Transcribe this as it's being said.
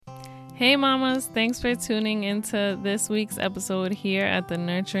Hey mamas, thanks for tuning into this week's episode here at the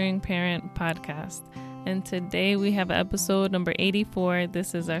Nurturing Parent Podcast. And today we have episode number 84.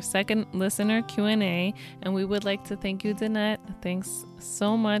 This is our second listener Q&A, and we would like to thank you, Danette. Thanks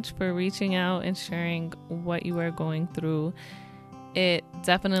so much for reaching out and sharing what you are going through. It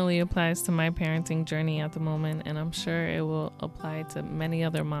definitely applies to my parenting journey at the moment, and I'm sure it will apply to many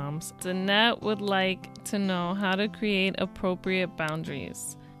other moms. Danette would like to know how to create appropriate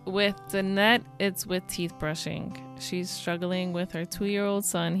boundaries. With Danette, it's with teeth brushing. She's struggling with her 2-year-old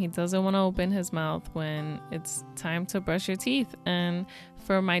son. He doesn't want to open his mouth when it's time to brush your teeth. And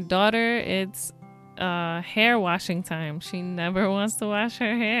for my daughter, it's hair washing time. She never wants to wash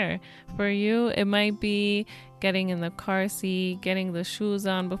her hair. For you, it might be getting in the car seat, getting the shoes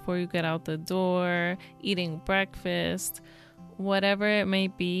on before you get out the door, eating breakfast. Whatever it may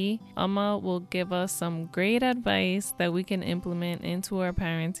be, Amma will give us some great advice that we can implement into our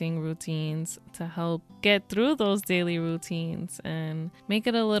parenting routines to help get through those daily routines and make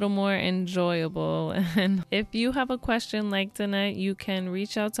it a little more enjoyable. And if you have a question like Danette, you can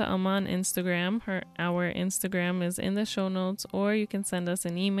reach out to Amma on Instagram. Our Instagram is in the show notes, or you can send us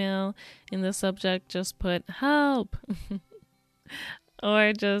an email. In the subject, just put help.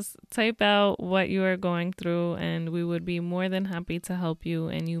 Or just type out what you are going through, and we would be more than happy to help you.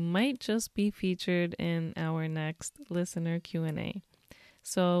 And you might just be featured in our next listener Q&A.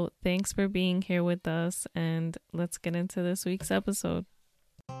 So thanks for being here with us, and let's get into this week's episode.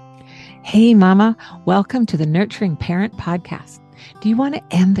 Hey, Mama. Welcome to the Nurturing Parent Podcast. Do you want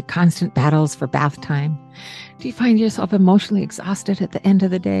to end the constant battles for bath time? Do you find yourself emotionally exhausted at the end of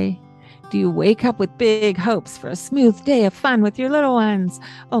the day? Do you wake up with big hopes for a smooth day of fun with your little ones,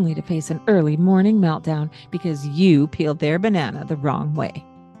 only to face an early morning meltdown because you peeled their banana the wrong way?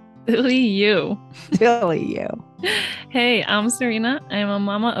 Silly you. Silly you. Hey, I'm Serena. I'm a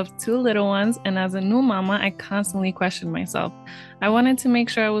mama of 2 little ones, and as a new mama, I constantly questioned myself. I wanted to make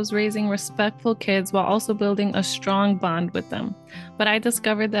sure I was raising respectful kids while also building a strong bond with them. But I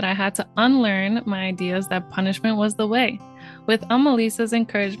discovered that I had to unlearn my ideas that punishment was the way. With Lisa's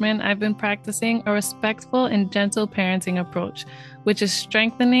encouragement, I've been practicing a respectful and gentle parenting approach, which is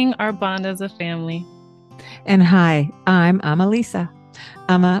strengthening our bond as a family. And hi, I'm Lisa.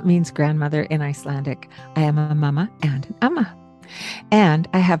 Amma means grandmother in Icelandic. I am a mama and an Amma. And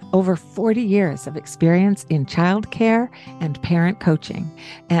I have over 40 years of experience in childcare and parent coaching.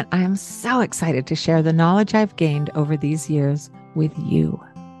 And I am so excited to share the knowledge I've gained over these years with you.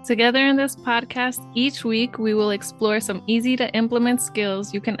 Together in this podcast, each week we will explore some easy to implement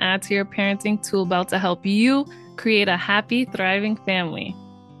skills you can add to your parenting tool belt to help you create a happy, thriving family.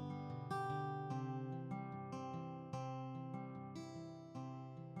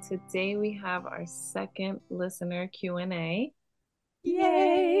 Today we have our second listener Q&A.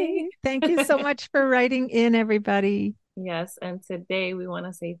 Yay! Thank you so much for writing in, everybody. Yes, and today we want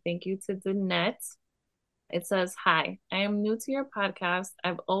to say thank you to Danette. It says, hi, I am new to your podcast.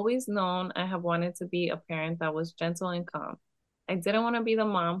 I've always known I have wanted to be a parent that was gentle and calm. I didn't want to be the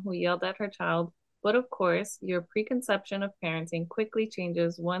mom who yelled at her child, but of course, your preconception of parenting quickly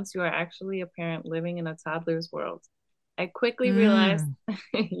changes once you are actually a parent living in a toddler's world. I quickly realized,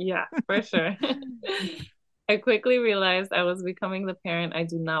 yeah, for sure. I quickly realized I was becoming the parent I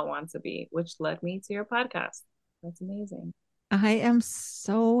do not want to be, which led me to your podcast. That's amazing. I am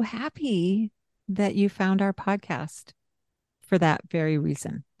so happy that you found our podcast for that very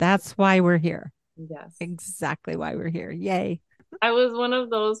reason. That's why we're here. Yes. Exactly why we're here. Yay. I was one of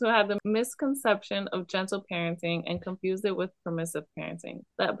those who had the misconception of gentle parenting and confused it with permissive parenting.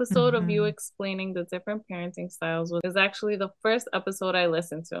 The episode of you explaining the different parenting styles is actually the first episode I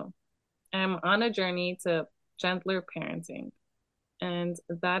listened to. I'm on a journey to gentler parenting. And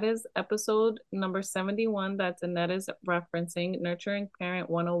that is episode number 71 that Danette is referencing, Nurturing Parent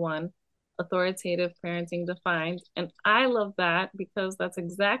 101. Authoritative parenting defined. And I love that because that's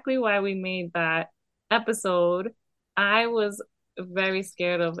exactly why we made that episode. I was very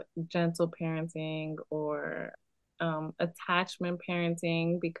scared of gentle parenting or attachment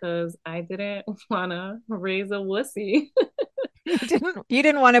parenting because I didn't want to raise a wussy. You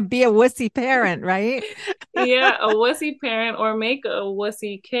didn't want to be a wussy parent, right? Yeah, a wussy parent or make a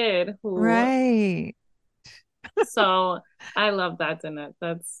wussy kid who right. So I love that, Danette.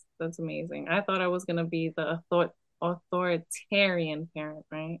 That's amazing. I thought I was gonna be the authoritarian parent,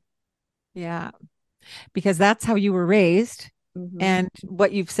 right? Yeah. Because that's how you were raised. And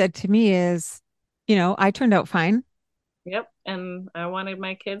what you've said to me is, I turned out fine. Yep. And I wanted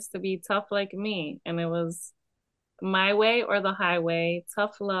my kids to be tough like me. And it was my way or the highway,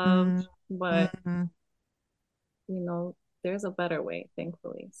 tough love, but there's a better way,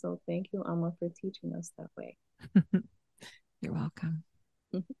 thankfully. So thank you, Amma, for teaching us that way. You're welcome.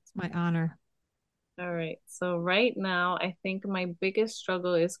 It's my honor. All right. So right now, I think my biggest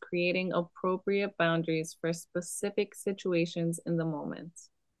struggle is creating appropriate boundaries for specific situations in the moment.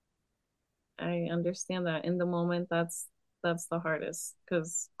 I understand that in the moment, that's the hardest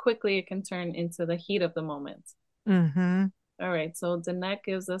because quickly it can turn into the heat of the moment. Mm-hmm. All right. So Danette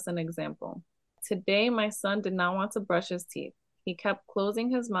gives us an example. Today, my son did not want to brush his teeth. He kept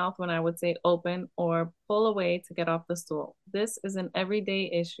closing his mouth when I would say open or pull away to get off the stool. This is an everyday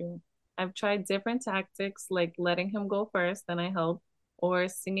issue. I've tried different tactics like letting him go first, then I help, or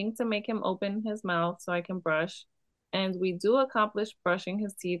singing to make him open his mouth so I can brush. And we do accomplish brushing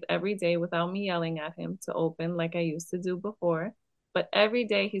his teeth every day without me yelling at him to open like I used to do before. But every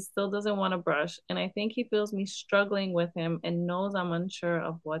day he still doesn't want to brush. And I think he feels me struggling with him and knows I'm unsure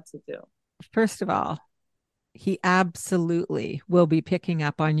of what to do. First of all, he absolutely will be picking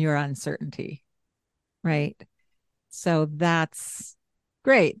up on your uncertainty, right? So that's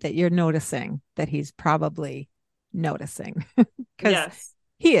great that you're noticing that he's probably noticing because Yes.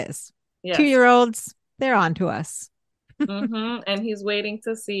 he is. Yes. 2-year-olds, they're on to us. And he's waiting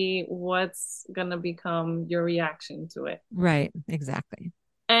to see what's going to become your reaction to it. Right. Exactly.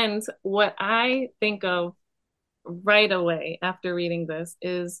 And what I think of right away after reading this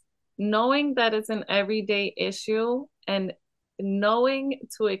is knowing that it's an everyday issue and knowing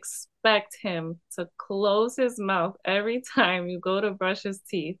to expect him to close his mouth every time you go to brush his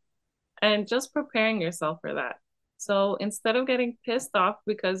teeth and just preparing yourself for that. So instead of getting pissed off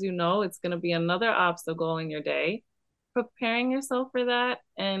because you know it's going to be another obstacle in your day, preparing yourself for that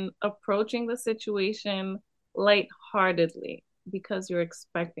and approaching the situation lightheartedly because you're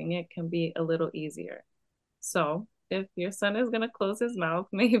expecting it can be a little easier. So if your son is going to close his mouth,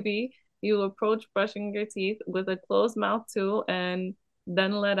 maybe you approach brushing your teeth with a closed mouth too, and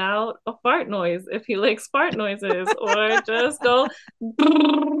then let out a fart noise if he likes fart noises, or just go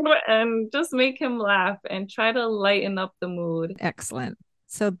and just make him laugh and try to lighten up the mood. Excellent.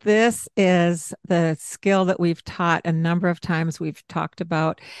 So this is the skill that we've taught a number of times. We've talked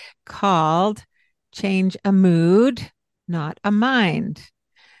about called change a mood, not a mind.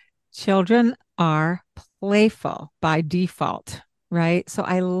 Children are playful by default, right? So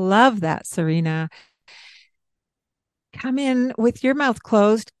I love that, Serena. Come in with your mouth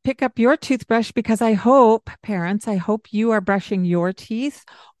closed, pick up your toothbrush because I hope, parents, I hope you are brushing your teeth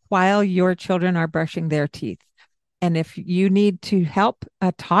while your children are brushing their teeth. And if you need to help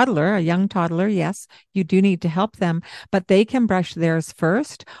a toddler, a young toddler, yes, you do need to help them, but they can brush theirs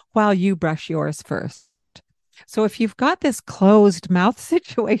first while you brush yours first. So if you've got this closed mouth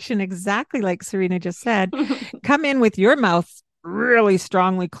situation, exactly like Serena just said, come in with your mouth really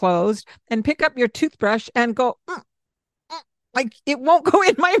strongly closed and pick up your toothbrush and go, like it won't go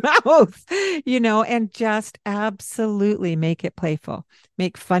in my mouth, and just absolutely make it playful.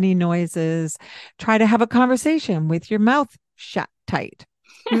 Make funny noises. Try to have a conversation with your mouth shut tight.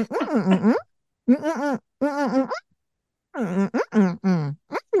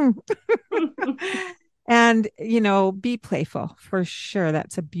 And, be playful for sure.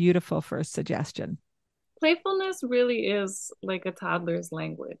 That's a beautiful first suggestion. Playfulness really is like a toddler's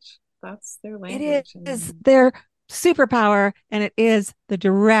language. That's their language. It is their superpower, and it is the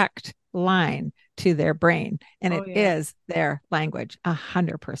direct line to their brain, and it is their language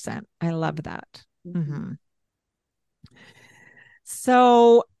 100%. I love that. Mm-hmm.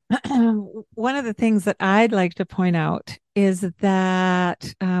 So one of the things that I'd like to point out is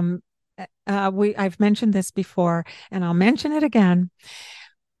that I've mentioned this before, and I'll mention it again.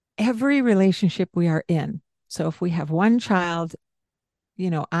 Every relationship we are in. So if we have one child,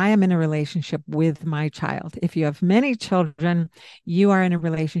 I am in a relationship with my child. If you have many children, you are in a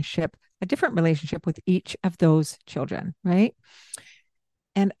different relationship with each of those children, right?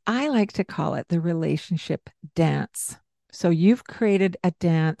 And I like to call it the relationship dance. So you've created a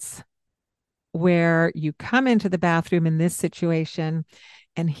dance where you come into the bathroom in this situation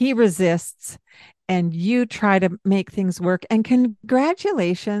and he resists and you try to make things work. And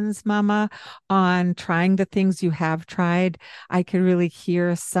congratulations, Mama, on trying the things you have tried. I could really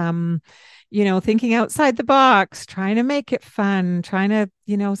hear some, thinking outside the box, trying to make it fun, trying to,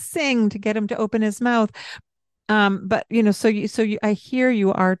 sing to get him to open his mouth. But I hear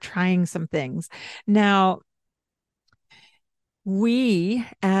you are trying some things. Now, we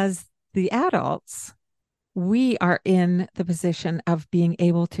as the adults, we are in the position of being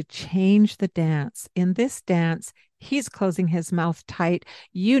able to change the dance. In this dance, he's closing his mouth tight.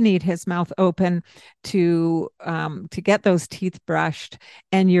 You need his mouth open to get those teeth brushed,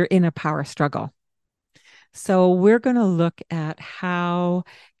 and you're in a power struggle. So we're going to look at how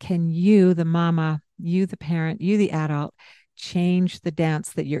can you, the mama, you, the parent, you, the adult, change the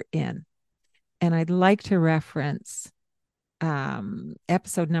dance that you're in. And I'd like to reference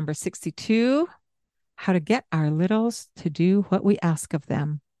episode number 62, how to get our littles to do what we ask of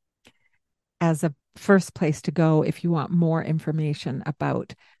them, as a first place to go if you want more information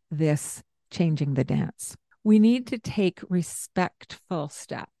about this changing the dance. We need to take respectful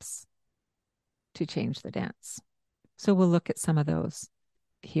steps to change the dance. So we'll look at some of those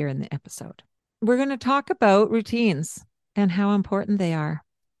here in the episode. We're going to talk about routines and how important they are,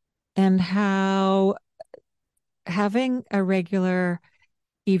 and how having a regular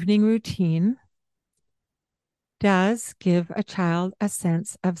evening routine does give a child a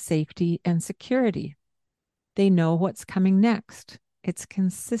sense of safety and security. They know what's coming next. It's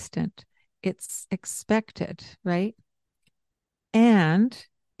consistent. It's expected, right? And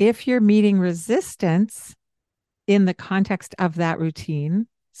if you're meeting resistance in the context of that routine,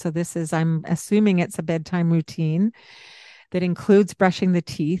 so this is, I'm assuming it's a bedtime routine that includes brushing the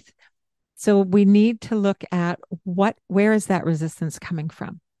teeth. So we need to look at where is that resistance coming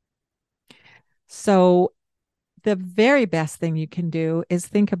from? So the very best thing you can do is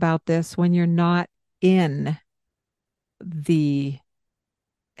think about this when you're not in the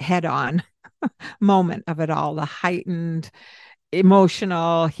head on moment of it all, the heightened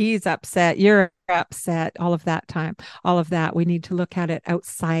emotional, he's upset, you're upset, all of that time, all of that. We need to look at it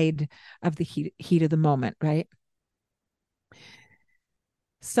outside of the heat of the moment, right?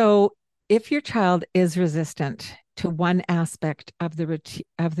 So if your child is resistant to one aspect of the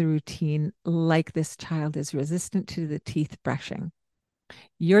routine, like this child is resistant to the teeth brushing,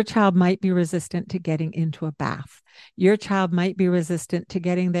 your child might be resistant to getting into a bath. Your child might be resistant to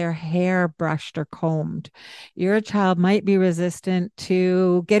getting their hair brushed or combed. Your child might be resistant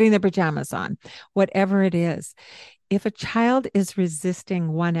to getting their pajamas on, whatever it is. If a child is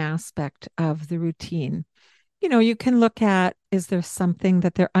resisting one aspect of the routine, you can look at, is there something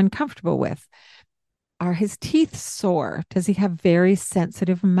that they're uncomfortable with? Are his teeth sore? Does he have very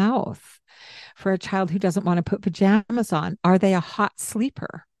sensitive mouth? For a child who doesn't want to put pajamas on, are they a hot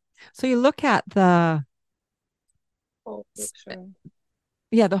sleeper? So you look at the Whole picture.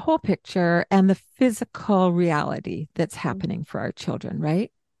 the whole picture and the physical reality that's happening for our children,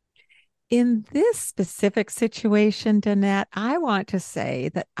 right? In this specific situation, Danette, I want to say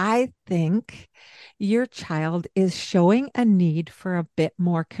that I think your child is showing a need for a bit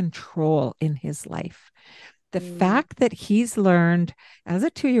more control in his life. The fact that he's learned as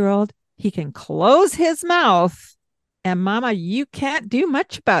a 2-year-old, he can close his mouth, and mama, you can't do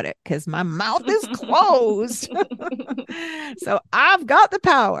much about it because my mouth is closed. So I've got the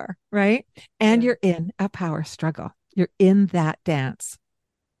power, right? And you're in a power struggle. You're in that dance.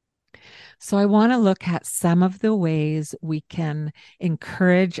 So I want to look at some of the ways we can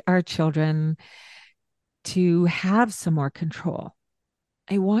encourage our children to have some more control.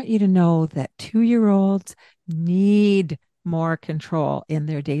 I want you to know that 2-year-olds need more control in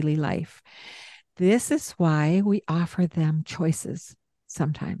their daily life. This is why we offer them choices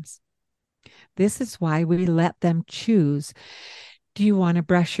sometimes. This is why we let them choose. Do you want to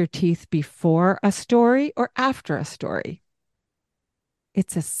brush your teeth before a story or after a story?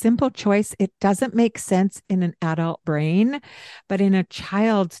 It's a simple choice. It doesn't make sense in an adult brain, but in a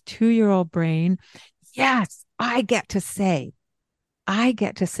child's 2-year-old brain, yes, I get to say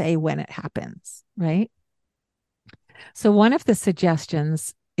when it happens, right? So one of the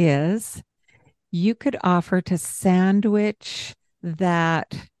suggestions is you could offer to sandwich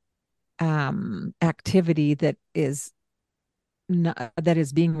that activity that is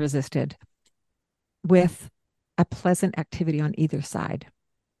being resisted with a pleasant activity on either side.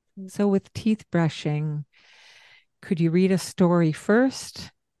 So with teeth brushing, could you read a story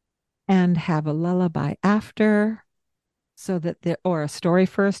first and have a lullaby after? So that or a story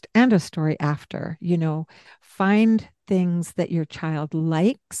first and a story after, find things that your child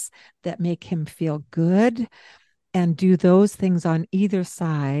likes that make him feel good, and do those things on either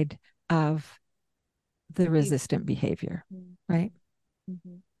side of the resistant behavior, right?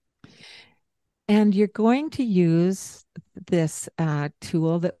 Mm-hmm. And you're going to use this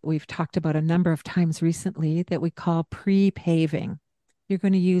tool that we've talked about a number of times recently that we call pre-paving. You're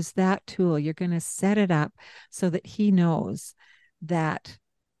going to use that tool. You're going to set it up so that he knows that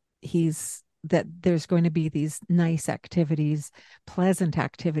there's going to be these nice activities, pleasant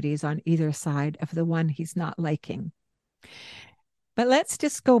activities on either side of the one he's not liking. But let's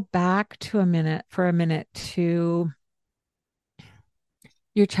just go back for a minute to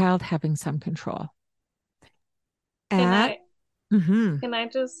your child having some control. Can I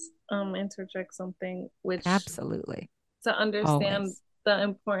just interject something, which Absolutely. to understand Always. the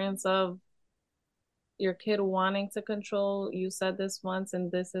importance of your kid wanting to control, you said this once,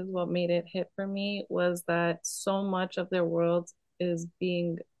 and this is what made it hit for me, was that so much of their world is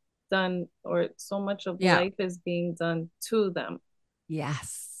being done, or so much of Yeah. life is being done to them.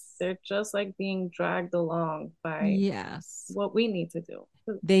 Yes. They're just like being dragged along by Yes. what we need to do.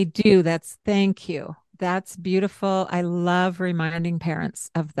 They do. Thank you. That's beautiful. I love reminding parents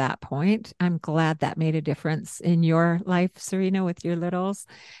of that point. I'm glad that made a difference in your life, Serena, with your littles.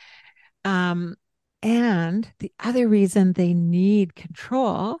 Um, and the other reason they need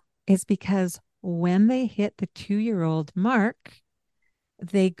control is because when they hit the 2-year-old mark,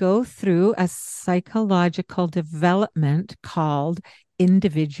 they go through a psychological development called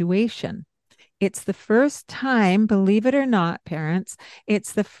individuation. It's the first time, believe it or not, parents,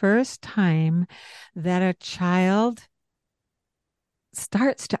 it's the first time that a child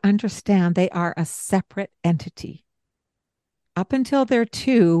starts to understand they are a separate entity. Up until they're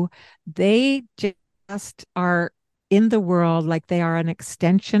 2, they just are in the world like they are an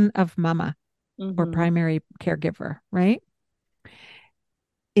extension of mama or Mm-hmm. primary caregiver, right?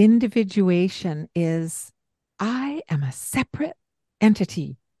 Individuation is I am a separate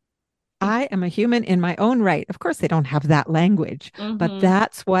entity. I am a human in my own right. Of course, they don't have that language, but Mm-hmm.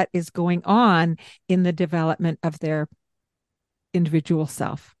 that's what is going on in the development of their individual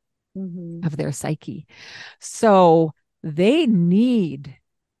self, Mm-hmm. of their psyche. So they need,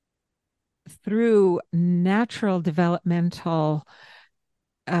 through natural developmental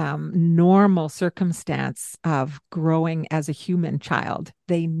normal circumstance of growing as a human child,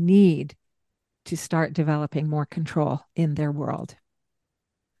 they need to start developing more control in their world.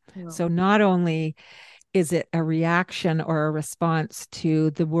 No. So not only is it a reaction or a response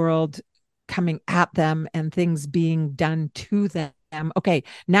to the world coming at them and things being done to them? Okay,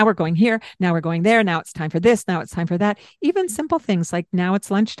 now we're going here. Now we're going there. Now it's time for this. Now it's time for that. Even simple things like now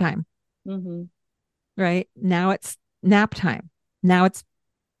it's lunchtime, Mm-hmm. right? Now it's nap time. Now it's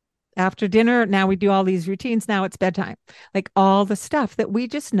after dinner. Now we do all these routines. Now it's bedtime. Like all the stuff that we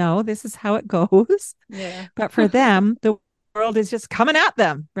just know this is how it goes. Yeah. But for them, the world is just coming at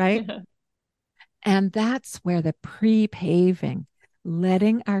them, right? Yeah. And that's where the pre paving,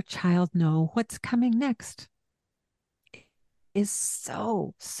 letting our child know what's coming next, is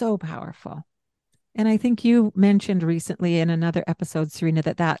so, so powerful. And I think you mentioned recently in another episode, Serena,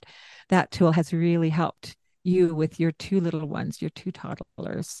 that tool has really helped you with your 2 little ones, your 2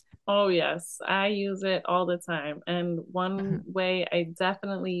 toddlers. Oh, yes. I use it all the time. And one Mhm. way I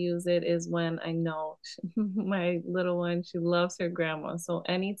definitely use it is when I know my little one, she loves her grandma. So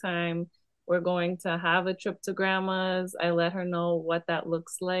anytime we're going to have a trip to grandma's, I let her know what that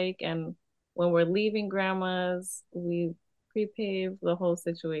looks like. And when we're leaving grandma's, we prepave the whole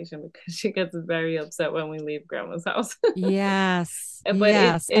situation because she gets very upset when we leave grandma's house. Yes, But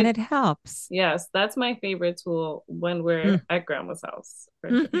yes. And it helps. yes, that's my favorite tool when we're Mm. at grandma's house for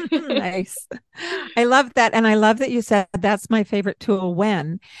sure. Nice. I love that. And I love that you said that's my favorite tool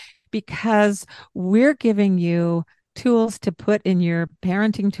when, because we're giving you tools to put in your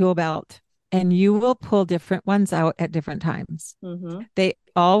parenting tool belt, and you will pull different ones out at different times. Mm-hmm. They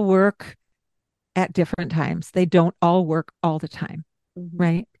all work at different times, they don't all work all the time, Mm-hmm.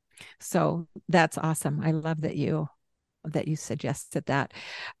 right? So that's awesome. I love that you suggested that,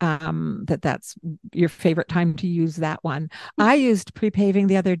 that's your favorite time to use that one. I used pre-paving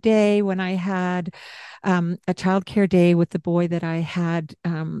the other day when I had a childcare day with the boy that I had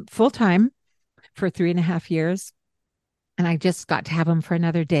full-time for 3.5 years. And I just got to have him for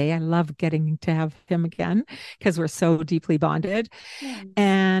another day. I love getting to have him again because we're so deeply bonded. Mm.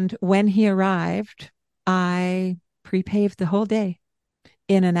 And when he arrived, I pre-paved the whole day.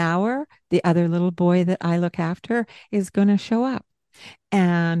 In an hour, the other little boy that I look after is going to show up.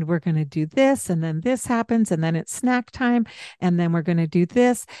 And we're going to do this, and then this happens, and then it's snack time, and then we're going to do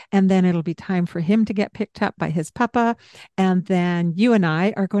this, and then it'll be time for him to get picked up by his papa, and then you and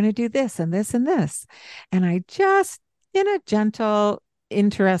I are going to do this and this and this. And I just, in a gentle,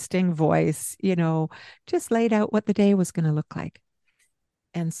 interesting voice, just laid out what the day was going to look like.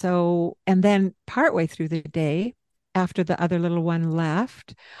 And so, and then partway through the day, after the other little one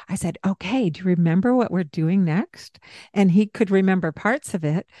left, I said, okay, do you remember what we're doing next? And he could remember parts of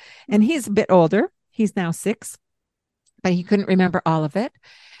it. And he's a bit older. He's now 6, but he couldn't remember all of it.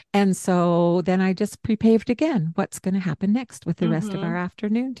 And so then I just pre-paved again what's going to happen next with the rest of Mm-hmm. our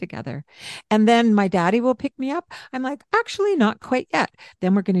afternoon together. And then my daddy will pick me up. I'm like, actually, not quite yet.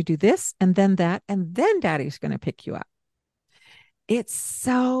 Then we're going to do this and then that. And then daddy's going to pick you up. It's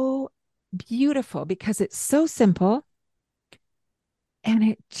so beautiful because it's so simple. And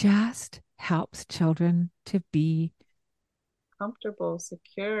it just helps children to be, Comfortable,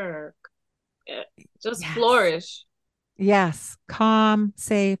 secure, eh, just yes, flourish. yes, calm,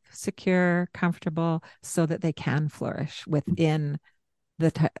 safe, secure, comfortable, so that they can flourish within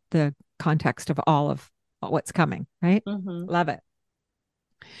the context of all of what's coming, right? Mm-hmm. Love it.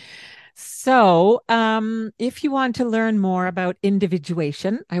 So, if you want to learn more about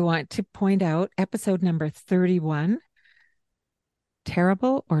individuation, I want to point out episode number 31,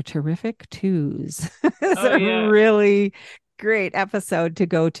 Terrible or Terrific Twos. It's Oh a yeah. really great episode to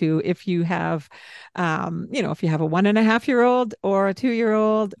go to if you have, if you have a 1.5 year old or a 2 year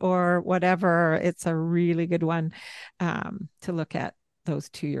old or whatever. It's a really good one to look at those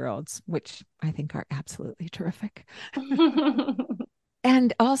 2 year olds, which I think are absolutely terrific.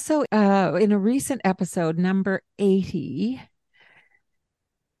 And also, in a recent episode, number 80,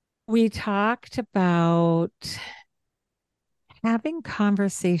 we talked about having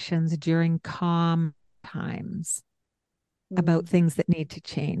conversations during calm times about things that need to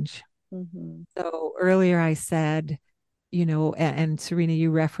change. Mm-hmm. So earlier I said, and Serena,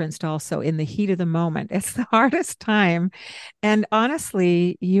 you referenced also in the heat of the moment, it's the hardest time. And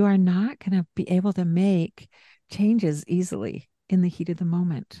honestly, you are not going to be able to make changes easily in the heat of the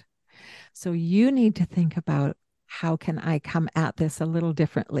moment. So you need to think about, how can I come at this a little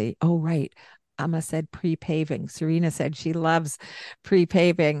differently? Oh, right. Amma said pre-paving. Serena said she loves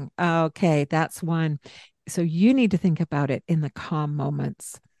pre-paving. Okay, that's one. So you need to think about it in the calm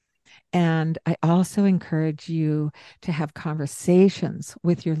moments. And I also encourage you to have conversations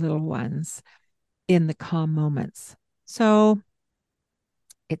with your little ones in the calm moments. So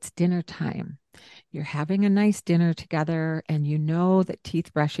it's dinner time. You're having a nice dinner together, and you know that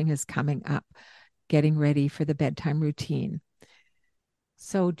teeth brushing is coming up, getting ready for the bedtime routine.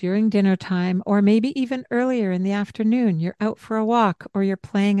 So during dinner time, or maybe even earlier in the afternoon, you're out for a walk or you're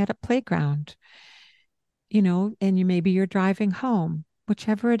playing at a playground, and you're driving home,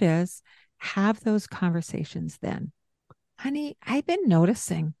 whichever it is, have those conversations then. Honey, I've been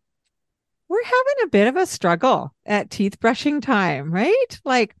noticing we're having a bit of a struggle at teeth brushing time, right?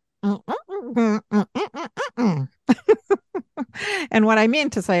 Like, and what I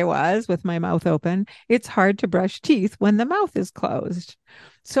meant to say was, with my mouth open, it's hard to brush teeth when the mouth is closed.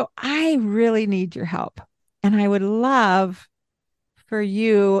 So I really need your help. And I would love for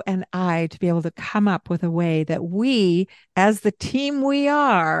you and I to be able to come up with a way that we, as the team we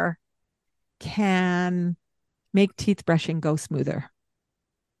are, can make teeth brushing go smoother.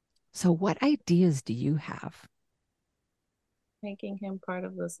 So, what ideas do you have? Making him part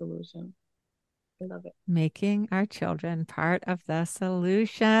of the solution. I love it. Making our children part of the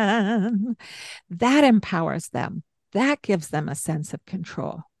solution. That empowers them. That gives them a sense of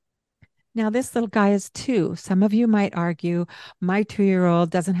control. Now, this little guy is 2. Some of you might argue, my 2 year old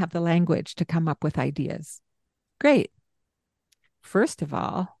doesn't have the language to come up with ideas. Great. First of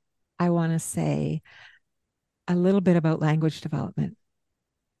all, I want to say a little bit about language development.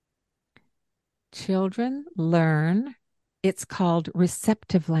 Children learn, it's called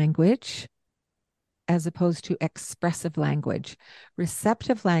receptive language as opposed to expressive language.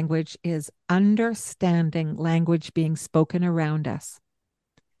 Receptive language is understanding language being spoken around us.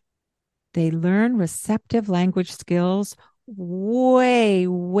 They learn receptive language skills way,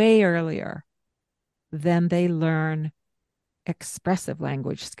 way earlier than they learn expressive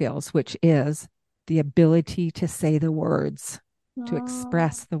language skills, which is the ability to say the words, to Oh.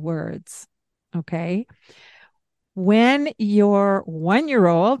 express the words. Okay. When your 1 year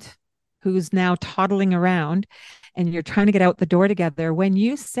old, who's now toddling around, and you're trying to get out the door together, when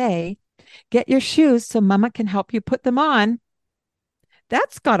you say, get your shoes so mama can help you put them on,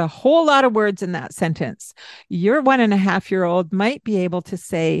 that's got a whole lot of words in that sentence. Your 1.5 year old might be able to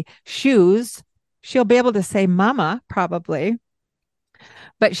say shoes. She'll be able to say mama, probably,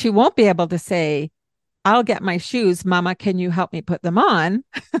 but she won't be able to say, I'll get my shoes. Mama, can you help me put them on?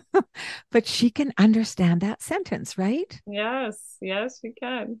 But she can understand that sentence, right? Yes, yes, you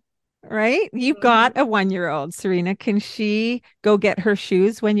can. Right? You've got Mhm. a 1 year old, Serena. Can she go get her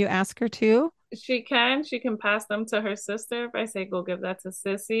shoes when you ask her to? She can. She can pass them to her sister if I say, go give that to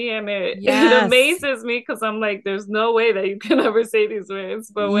Sissy. And it Yes. amazes me because I'm like, there's no way that you can ever say these words.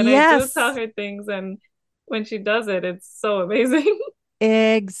 But when I do tell Yes. her things and when she does it, it's so amazing.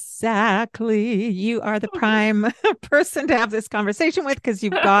 Exactly. You are the prime person to have this conversation with, because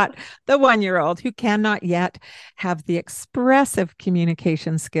you've got the 1 year old who cannot yet have the expressive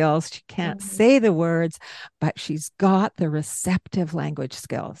communication skills. She can't Mhm. say the words, but she's got the receptive language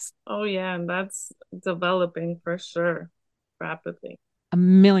skills. Oh, yeah. And that's developing for sure rapidly. a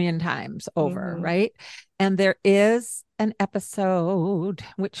million times over, Mm-hmm. right? And there is an episode,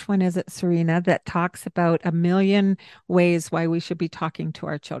 which one is it, Serena, that talks about a million ways why we should be talking to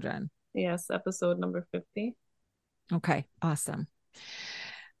our children. Yes, episode number 50. Okay, awesome.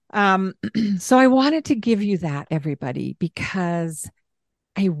 Um, so I wanted to give you that, everybody, because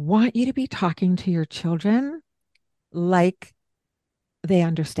I want you to be talking to your children like they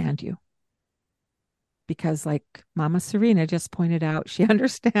understand you. Because, like Mama Serena just pointed out, she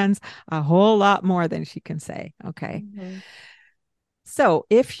understands a whole lot more than she can say. Okay. Mm-hmm. So,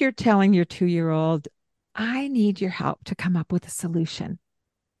 if you're telling your 2 year old, I need your help to come up with a solution,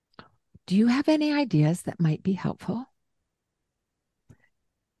 do you have any ideas that might be helpful?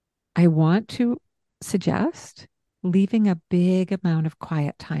 I want to suggest leaving a big amount of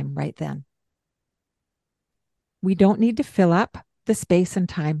quiet time right then. We don't need to fill up the space and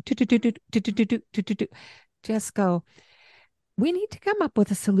time. Just go, we need to come up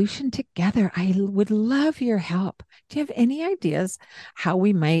with a solution together. I would love your help. Do you have any ideas how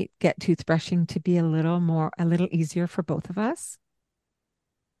we might get toothbrushing to be a little easier for both of us?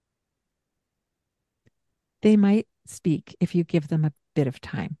 They might speak if you give them a bit of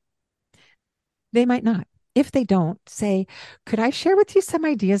time. They might not. If they don't, say, could I share with you some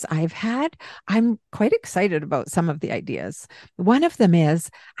ideas I've had? I'm quite excited about some of the ideas. One of them is,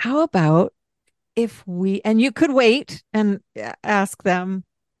 how about if we, and you could wait and ask them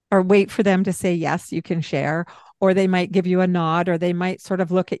or wait for them to say, yes, you can share, or they might give you a nod, or they might sort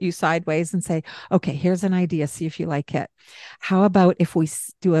of look at you sideways and say, okay, here's an idea. See if you like it. How about if we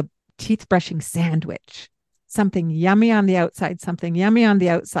do a teeth brushing sandwich? Something yummy on the outside, something yummy on the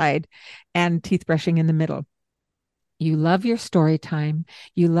outside, and teeth brushing in the middle. You love your story time.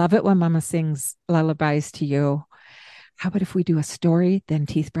 You love it when Mama sings lullabies to you. How about if we do a story, then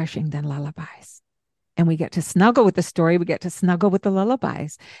teeth brushing, then lullabies? And we get to snuggle with the story. We get to snuggle with the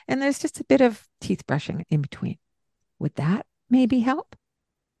lullabies. And there's just a bit of teeth brushing in between. Would that maybe help?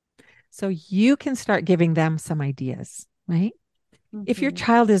 So you can start giving them some ideas, right? If your Mm-hmm.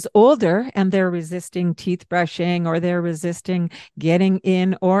 child is older and they're resisting teeth brushing or they're resisting getting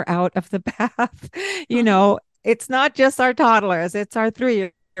in or out of the bath, it's not just our toddlers, it's our 3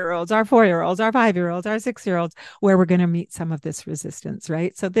 year olds, our 4 year olds, our 5 year olds, our 6 year olds, where we're going to meet some of this resistance,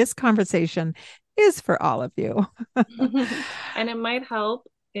 right? So this conversation is for all of you. And it might help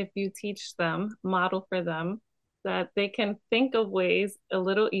if you teach them, model for them that they can think of ways a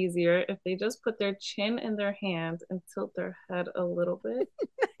little easier if they just put their chin in their hand and tilt their head a little bit.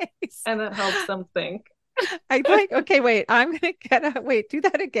 Nice. And that helps them think. I'd like, okay, wait, I'm going to wait, do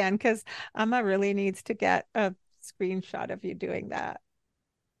that again because Amma really needs to get a screenshot of you doing that.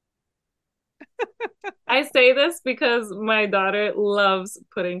 I say this because my daughter loves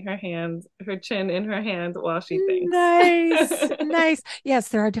putting her chin in her hand while she thinks. Nice, nice. Yes,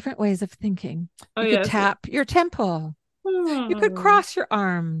 there are different ways of thinking. Oh, You could yes. tap your temple. You could Hmm. cross your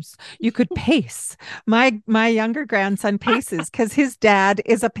arms. You could pace. My younger grandson paces because his dad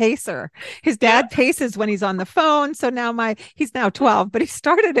is a pacer. His Yeah. dad paces when he's on the phone. So now he's now 12, but he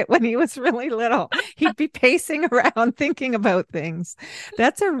started it when he was really little. He'd be pacing around thinking about things.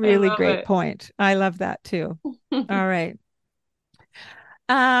 That's a I really love great it. point. I love that too. All right.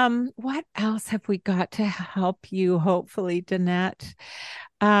 What else have we got to help you, hopefully, Danette?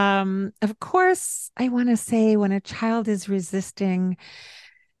 Of course, I want to say when a child is resisting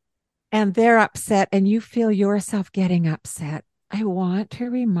and they're upset and you feel yourself getting upset, I want to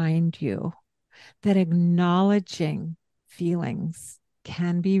remind you that acknowledging feelings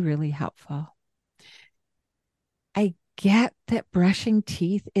can be really helpful. I get that brushing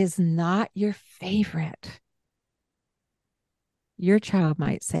teeth is not your favorite. Your child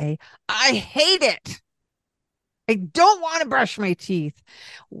might say, I hate it. I don't want to brush my teeth.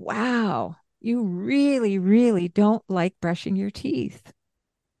 Wow. You really, really don't like brushing your teeth.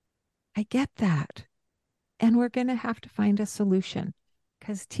 I get that. And we're going to have to find a solution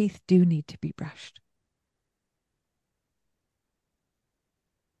because teeth do need to be brushed.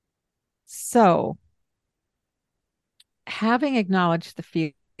 So, having acknowledged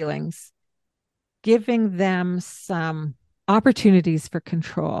the feelings, giving them some opportunities for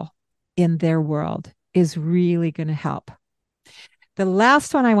control in their world is really going to help. The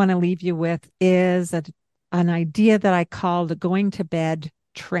last one I want to leave you with is an idea that I call the going to bed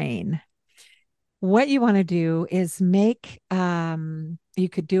train. What you want to do is make you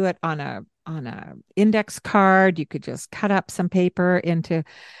could do it on a index card. You could just cut up some paper into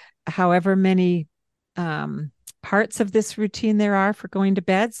however many parts of this routine there are for going to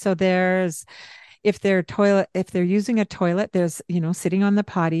bed. So there's If they're using a toilet, there's, sitting on the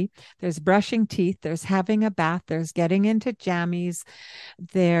potty, there's brushing teeth, there's having a bath, there's getting into jammies,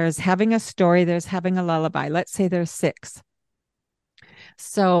 there's having a story, there's having a lullaby. Let's say there's six.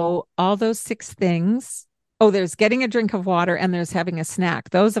 So all those six things. Oh, there's getting a drink of water and there's having a snack.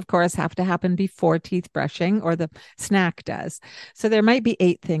 Those, of course, have to happen before teeth brushing, or the snack does. So there might be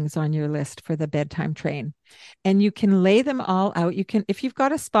 8 things on your list for the bedtime train. And you can lay them all out. You can, if you've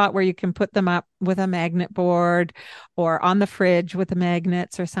got a spot where you can put them up with a magnet board or on the fridge with the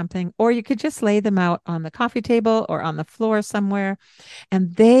magnets or something, or you could just lay them out on the coffee table or on the floor somewhere,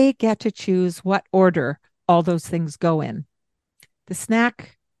 and they get to choose what order all those things go in. The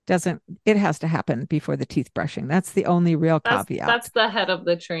snack doesn't, it has to happen before the teeth brushing. That's the only real That's caveat. the head of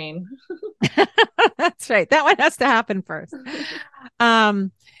the train. That's right. That one has to happen first.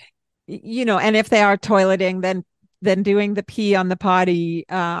 Um, and if they are toileting, then doing the pee on the potty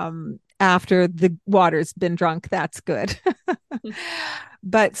after the water's been drunk, that's good.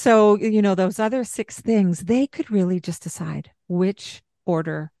 But so, those other 6 things, they could really just decide which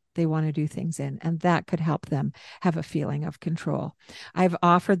order they want to do things in, and that could help them have a feeling of control. I've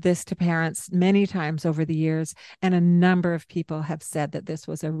offered this to parents many times over the years, and a number of people have said that this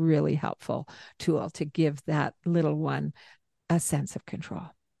was a really helpful tool to give that little one a sense of control.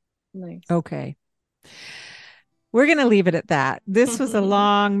 Nice. Okay. We're going to leave it at that. This was a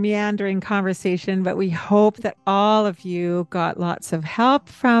long, meandering conversation, but we hope that all of you got lots of help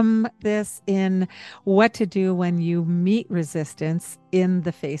from this in what to do when you meet resistance in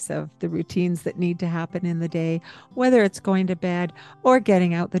the face of the routines that need to happen in the day, whether it's going to bed or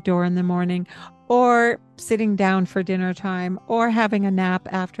getting out the door in the morning or sitting down for dinner time or having a nap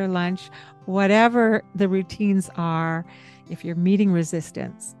after lunch, whatever the routines are. If you're meeting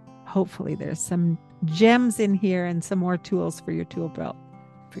resistance, hopefully there's some gems in here and some more tools for your tool belt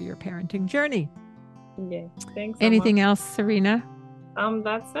for your parenting journey. Yeah. Thanks. Anything else, Serena?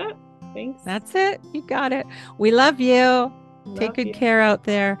 That's it. Thanks. That's it. You got it. We love you. Take good care out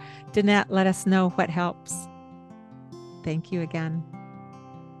there. Danette, let us know what helps. Thank you again.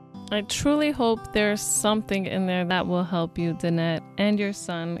 I truly hope there's something in there that will help you, Danette, and your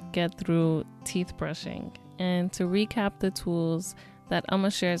son get through teeth brushing. And to recap the tools that Amma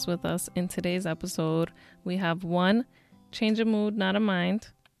shares with us in today's episode, we have 1, change a mood, not a mind.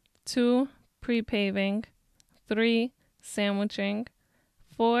 2, pre-paving. 3, sandwiching.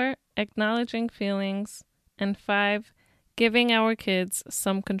 4, acknowledging feelings. And 5, giving our kids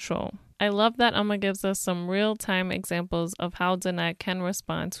some control. I love that Amma gives us some real-time examples of how Danette can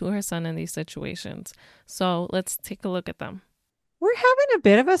respond to her son in these situations. So let's take a look at them. We're having a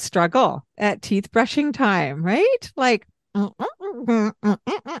bit of a struggle at teeth brushing time, right? Like, and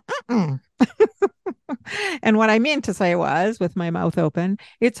what I meant to say was, with my mouth open,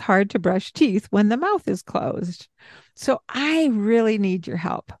 it's hard to brush teeth when the mouth is closed. So I really need your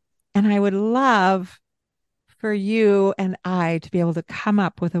help. And I would love for you and I to be able to come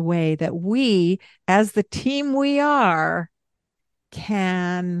up with a way that we, as the team we are,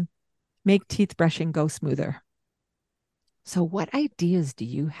 can make teeth brushing go smoother. So what ideas do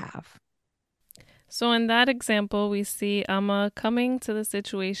you have? So in that example, we see Amma coming to the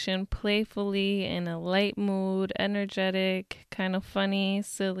situation playfully, in a light mood, energetic, kind of funny,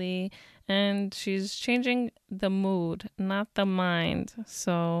 silly, and she's changing the mood, not the mind.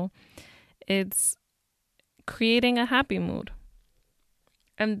 So it's creating a happy mood.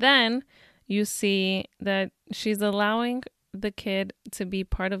 And then you see that she's allowing the kid to be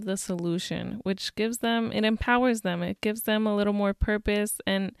part of the solution, which gives them, it empowers them, it gives them a little more purpose,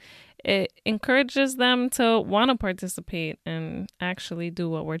 and it encourages them to want to participate and actually do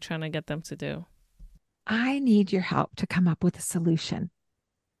what we're trying to get them to do. I need your help to come up with a solution.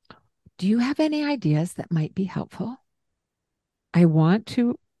 Do you have any ideas that might be helpful? I want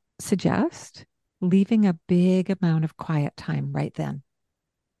to suggest leaving a big amount of quiet time right then.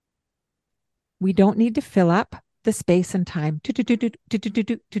 We don't need to fill up the space and time.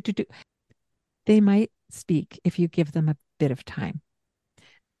 They might speak if you give them a bit of time.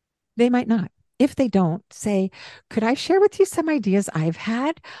 They might not. If they don't, say, could I share with you some ideas I've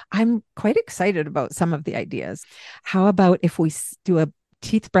had? I'm quite excited about some of the ideas. How about if we do a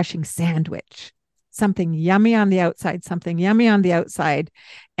teeth brushing sandwich? Something yummy on the outside, something yummy on the outside,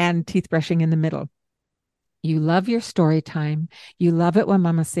 and teeth brushing in the middle. You love your story time. You love it when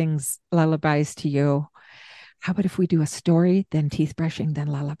mama sings lullabies to you. How about if we do a story, then teeth brushing, then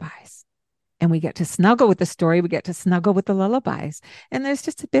lullabies? And we get to snuggle with the story. We get to snuggle with the lullabies. And there's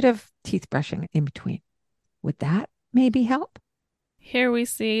just a bit of teeth brushing in between. Would that maybe help? Here we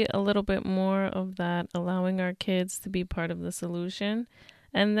see a little bit more of that, allowing our kids to be part of the solution.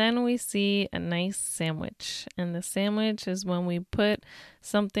 And then we see a nice sandwich. And the sandwich is when we put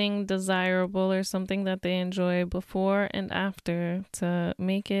something desirable or something that they enjoy before and after to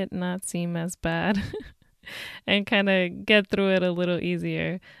make it not seem as bad and kind of get through it a little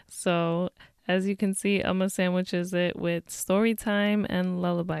easier. So as you can see, Amma sandwiches it with story time and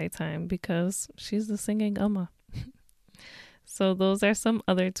lullaby time because she's the singing Amma. So those are some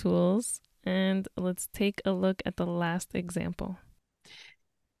other tools. And let's take a look at the last example.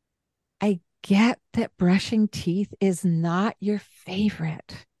 I get that brushing teeth is not your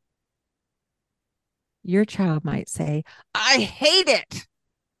favorite. Your child might say, I hate it.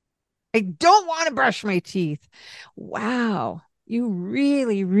 I don't want to brush my teeth. Wow, you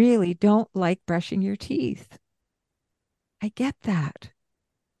really, really don't like brushing your teeth. I get that.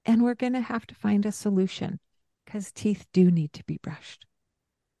 And we're going to have to find a solution because teeth do need to be brushed.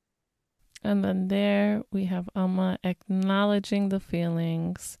 And then there we have Amma acknowledging the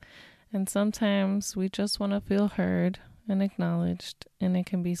feelings. And sometimes we just want to feel heard and acknowledged, and it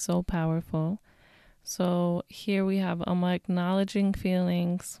can be so powerful. So here we have Amma acknowledging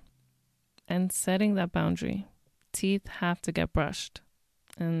feelings and setting that boundary. Teeth have to get brushed,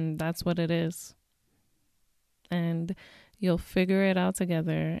 and that's what it is. And you'll figure it out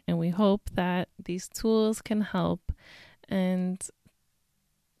together, and we hope that these tools can help. And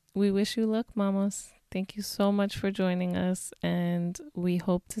we wish you luck, mamas. Thank you so much for joining us, and we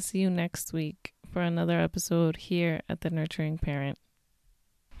hope to see you next week for another episode here at The Nurturing Parent.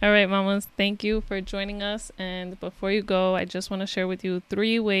 All right, mamas, thank you for joining us. And before you go, I just want to share with you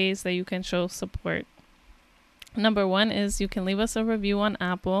 3 ways that you can show support. Number 1 is you can leave us a review on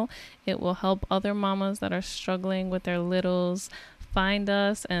Apple. It will help other mamas that are struggling with their littles find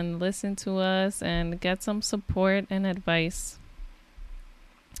us and listen to us and get some support and advice.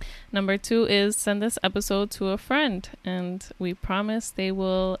 Number 2 is send this episode to a friend, and we promise they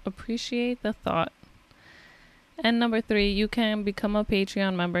will appreciate the thought. And number 3, you can become a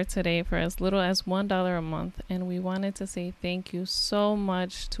Patreon member today for as little as $1 a month. And we wanted to say thank you so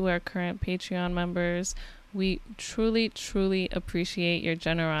much to our current Patreon members. We truly, truly appreciate your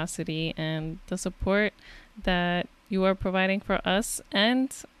generosity and the support that you are providing for us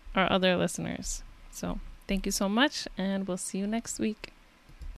and our other listeners. So thank you so much, and we'll see you next week.